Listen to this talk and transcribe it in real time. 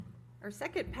Our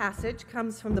second passage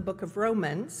comes from the book of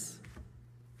Romans.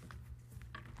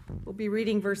 We'll be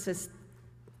reading verses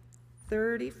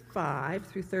 35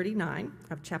 through 39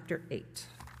 of chapter 8.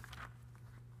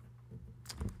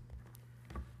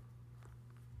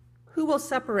 Who will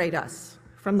separate us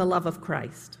from the love of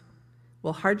Christ?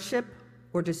 Will hardship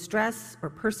or distress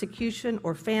or persecution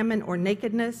or famine or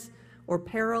nakedness or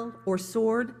peril or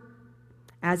sword?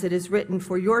 As it is written,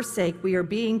 for your sake we are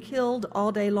being killed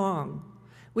all day long.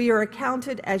 We are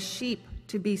accounted as sheep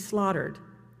to be slaughtered.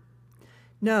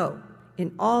 No,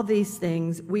 in all these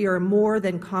things we are more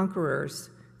than conquerors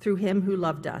through him who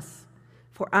loved us.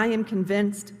 For I am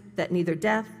convinced that neither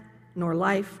death, nor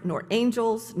life, nor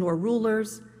angels, nor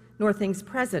rulers, nor things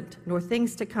present, nor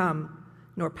things to come,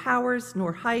 nor powers,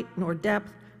 nor height, nor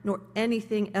depth, nor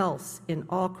anything else in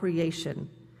all creation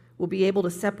will be able to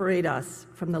separate us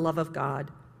from the love of God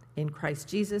in Christ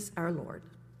Jesus our Lord.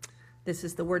 This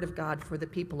is the word of God for the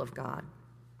people of God.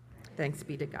 Thanks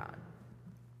be to God.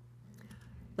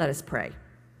 Let us pray.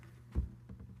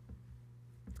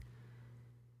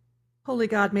 Holy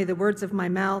God, may the words of my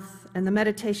mouth and the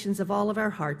meditations of all of our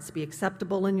hearts be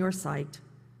acceptable in your sight,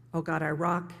 O God, our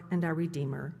rock and our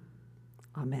redeemer.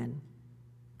 Amen.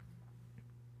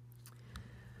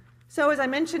 So as I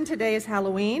mentioned, today is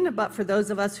Halloween, but for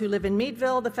those of us who live in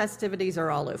Meadville, the festivities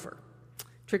are all over.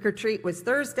 Trick or treat was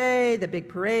Thursday, the big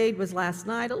parade was last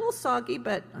night, a little soggy,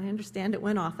 but I understand it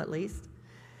went off at least.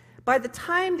 By the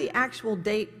time the actual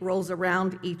date rolls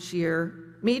around each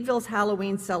year, Meadville's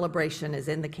Halloween celebration is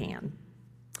in the can.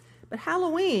 But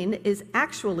Halloween is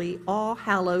actually All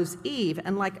Hallows Eve,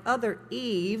 and like other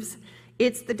Eves,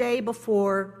 it's the day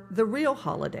before the real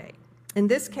holiday. In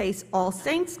this case, All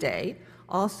Saints' Day,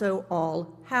 also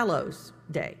All Hallows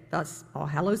Day, thus All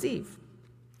Hallows Eve.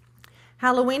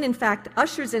 Halloween, in fact,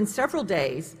 ushers in several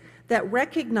days that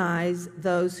recognize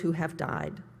those who have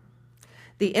died.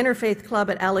 The Interfaith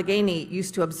Club at Allegheny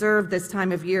used to observe this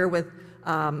time of year with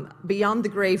Beyond the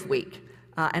Grave Week,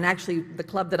 and actually the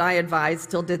club that I advise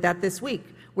still did that this week,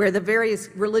 where the various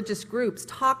religious groups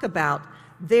talk about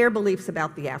their beliefs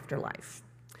about the afterlife.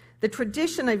 The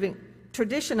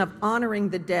tradition of honoring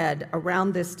the dead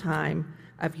around this time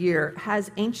of year has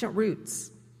ancient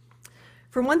roots.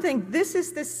 For one thing, this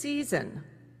is the season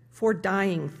for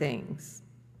dying things.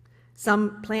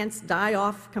 Some plants die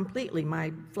off completely.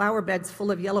 My flower bed's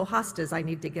full of yellow hostas I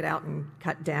need to get out and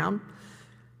cut down.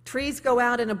 Trees go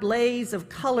out in a blaze of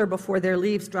color before their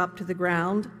leaves drop to the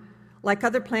ground. Like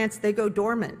other plants, they go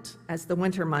dormant as the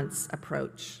winter months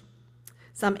approach.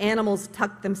 Some animals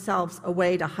tuck themselves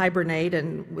away to hibernate,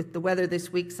 and with the weather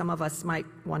this week, some of us might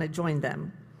want to join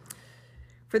them.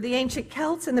 For the ancient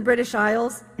Celts in the British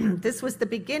Isles, this was the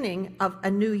beginning of a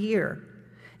new year.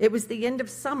 It was the end of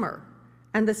summer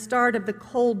and the start of the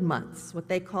cold months, what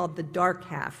they called the dark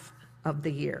half of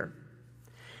the year.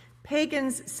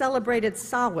 Pagans celebrated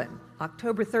Samhain,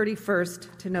 October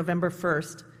 31st to November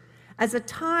 1st, as a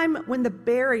time when the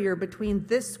barrier between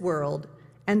this world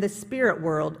and the spirit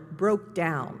world broke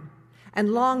down,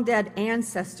 and long-dead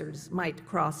ancestors might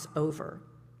cross over.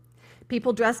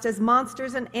 People dressed as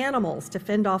monsters and animals to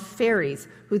fend off fairies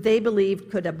who they believed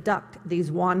could abduct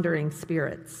these wandering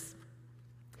spirits.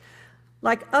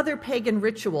 Like other pagan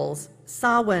rituals,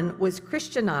 Samhain was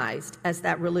Christianized as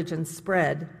that religion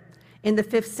spread. In the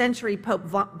 5th century,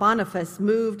 Pope Boniface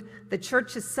moved the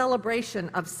church's celebration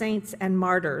of saints and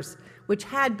martyrs, which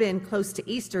had been close to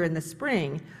Easter in the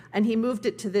spring, and he moved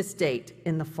it to this date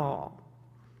in the fall.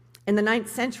 In the 9th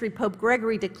century, Pope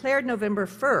Gregory declared November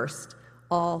 1st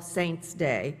All Saints'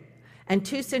 Day, and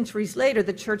 2 centuries later,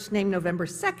 the church named November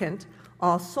 2nd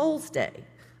All Souls' Day,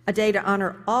 a day to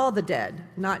honor all the dead,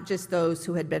 not just those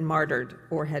who had been martyred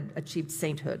or had achieved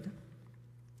sainthood.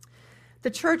 The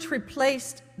church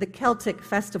replaced the Celtic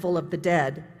Festival of the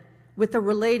Dead with a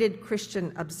related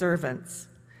Christian observance,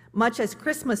 much as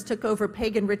Christmas took over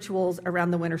pagan rituals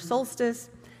around the winter solstice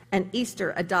and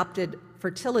Easter adopted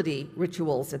fertility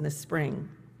rituals in the spring.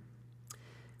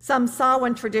 Some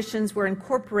Samhain traditions were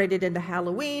incorporated into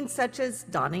Halloween, such as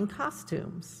donning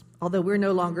costumes, although we're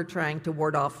no longer trying to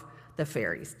ward off the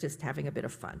fairies, just having a bit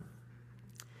of fun.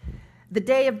 The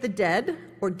Day of the Dead,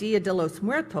 or Dia de los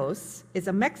Muertos, is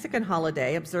a Mexican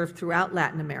holiday observed throughout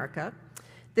Latin America.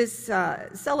 This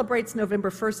celebrates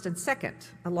November 1st and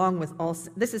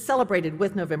 2nd, this is celebrated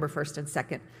with November 1st and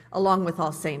 2nd, along with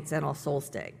All Saints and All Souls'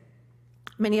 Day.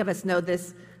 Many of us know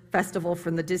this festival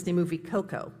from the Disney movie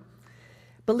Coco.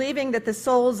 Believing that the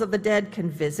souls of the dead can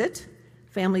visit,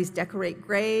 families decorate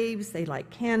graves, they light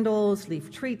candles,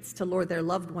 leave treats to lure their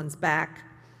loved ones back.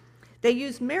 They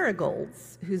use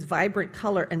marigolds, whose vibrant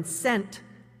color and scent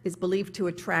is believed to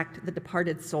attract the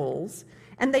departed souls,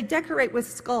 And they decorate with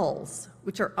skulls,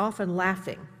 which are often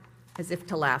laughing, as if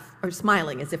to laugh, or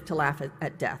smiling as if to laugh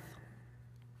at death.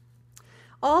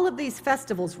 All of these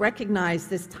festivals recognize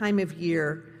this time of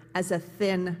year as a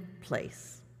thin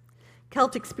place.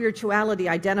 Celtic spirituality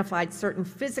identified certain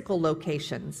physical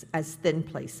locations as thin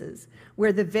places,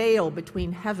 where the veil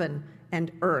between heaven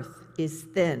and earth is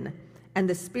thin, and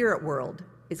the spirit world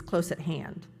is close at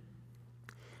hand.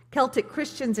 Celtic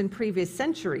Christians in previous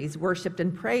centuries worshiped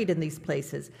and prayed in these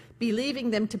places, believing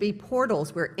them to be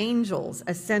portals where angels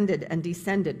ascended and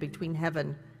descended between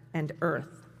heaven and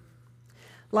earth.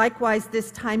 Likewise,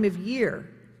 this time of year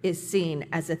is seen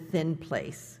as a thin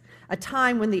place, a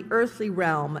time when the earthly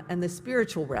realm and the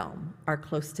spiritual realm are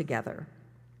close together.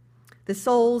 The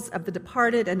souls of the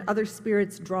departed and other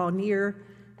spirits draw near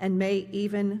and may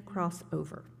even cross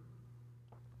over.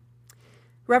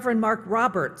 Reverend Mark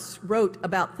Roberts wrote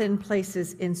about thin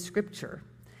places in Scripture,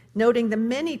 noting the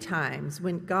many times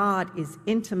when God is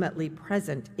intimately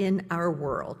present in our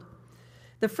world.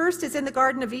 The first is in the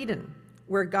Garden of Eden,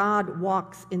 where God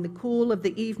walks in the cool of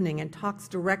the evening and talks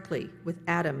directly with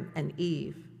Adam and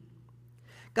Eve.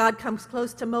 God comes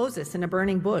close to Moses in a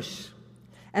burning bush,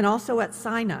 and also at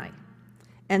Sinai,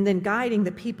 and then guiding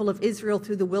the people of Israel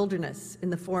through the wilderness in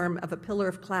the form of a pillar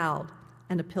of cloud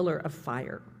and a pillar of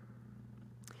fire.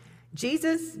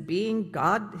 Jesus, being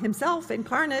God himself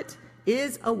incarnate,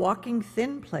 is a walking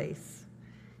thin place.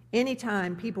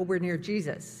 Anytime people were near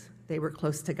Jesus, they were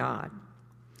close to God.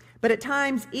 But at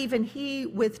times, even he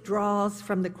withdraws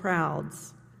from the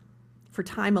crowds for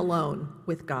time alone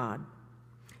with God.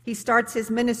 He starts his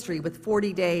ministry with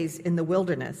 40 days in the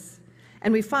wilderness,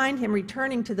 and we find him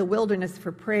returning to the wilderness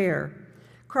for prayer,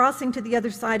 crossing to the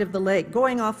other side of the lake,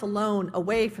 going off alone,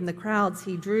 away from the crowds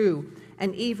he drew,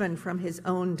 and even from his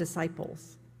own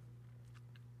disciples.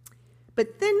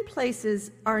 But thin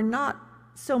places are not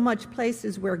so much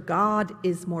places where God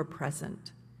is more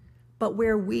present, but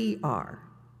where we are.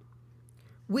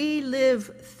 We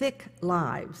live thick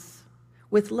lives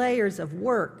with layers of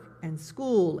work and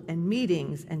school and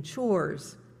meetings and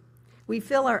chores. We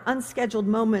fill our unscheduled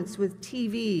moments with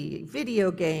TV,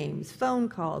 video games, phone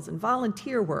calls, and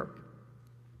volunteer work.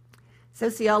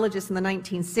 Sociologists in the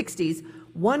 1960s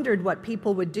wondered what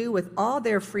people would do with all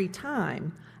their free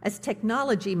time as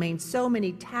technology made so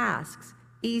many tasks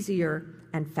easier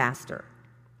and faster.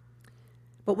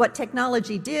 But what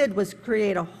technology did was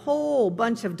create a whole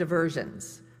bunch of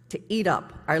diversions to eat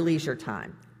up our leisure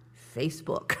time.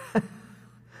 Facebook,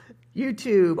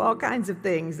 YouTube, all kinds of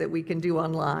things that we can do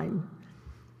online.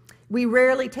 We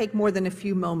rarely take more than a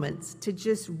few moments to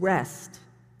just rest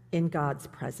in God's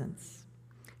presence,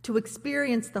 to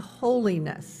experience the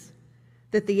holiness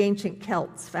that the ancient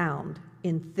Celts found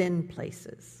in thin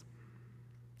places.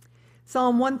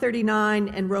 Psalm 139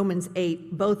 and Romans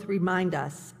 8 both remind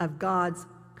us of God's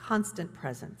constant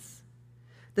presence.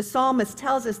 The psalmist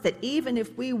tells us that even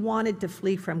if we wanted to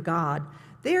flee from God,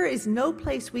 there is no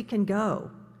place we can go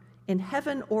in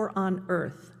heaven or on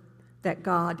earth that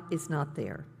God is not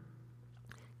there.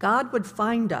 God would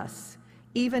find us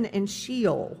even in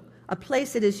Sheol, a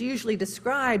place that is usually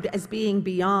described as being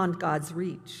beyond God's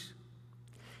reach.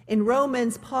 In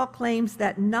Romans, Paul claims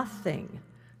that nothing,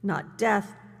 not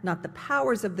death, not the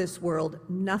powers of this world,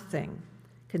 nothing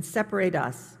can separate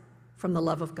us from the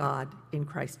love of God in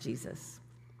Christ Jesus.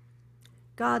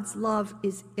 God's love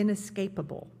is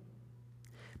inescapable.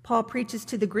 Paul preaches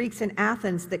to the Greeks in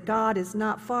Athens that God is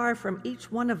not far from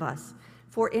each one of us,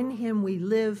 for in him we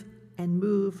live and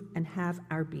move and have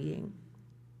our being.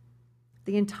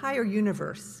 The entire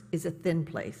universe is a thin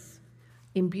place,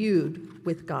 imbued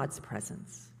with God's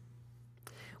presence.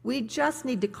 We just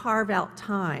need to carve out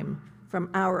time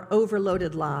from our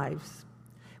overloaded lives.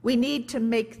 We need to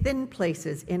make thin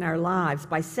places in our lives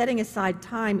by setting aside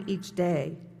time each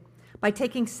day, by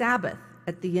taking Sabbath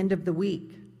at the end of the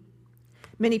week.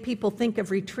 Many people think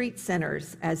of retreat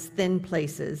centers as thin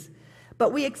places,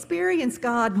 but we experience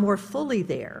God more fully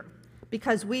there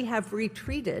because we have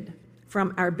retreated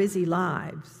from our busy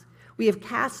lives. We have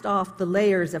cast off the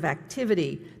layers of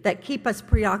activity that keep us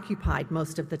preoccupied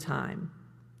most of the time.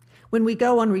 When we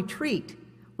go on retreat,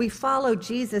 we follow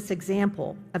Jesus'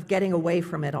 example of getting away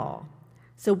from it all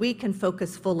so we can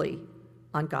focus fully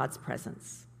on God's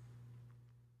presence.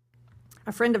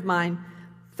 A friend of mine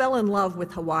fell in love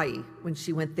with Hawaii when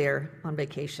she went there on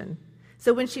vacation.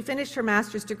 So when she finished her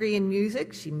master's degree in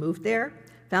music, she moved there,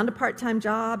 found a part-time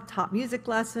job, taught music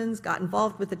lessons, got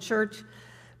involved with the church,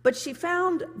 but she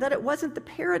found that it wasn't the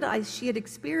paradise she had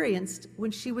experienced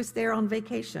when she was there on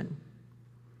vacation.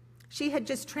 She had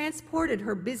just transported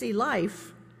her busy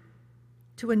life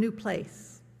to a new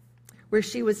place where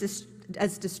she was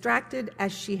as distracted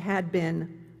as she had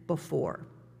been before.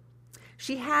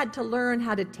 She had to learn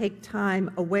how to take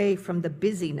time away from the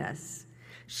busyness.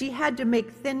 She had to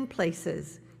make thin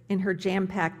places in her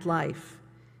jam-packed life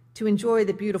to enjoy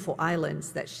the beautiful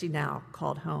islands that she now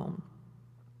called home.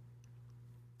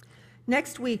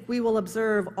 Next week, we will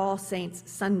observe All Saints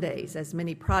Sundays, as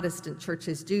many Protestant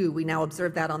churches do. We now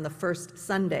observe that on the first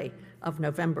Sunday of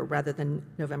November rather than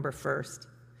November 1st.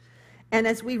 And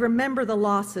as we remember the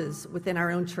losses within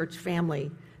our own church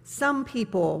family, some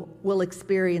people will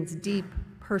experience deep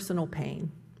personal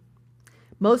pain.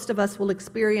 Most of us will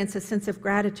experience a sense of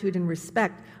gratitude and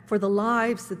respect for the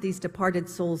lives that these departed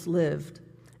souls lived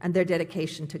and their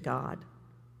dedication to God.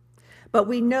 But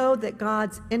we know that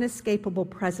God's inescapable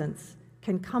presence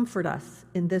can comfort us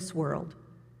in this world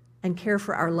and care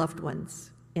for our loved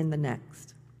ones in the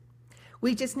next.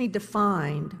 We just need to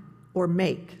find or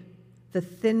make the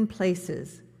thin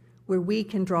places where we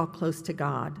can draw close to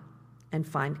God and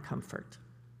find comfort.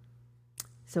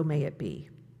 So may it be.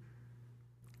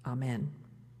 Amen.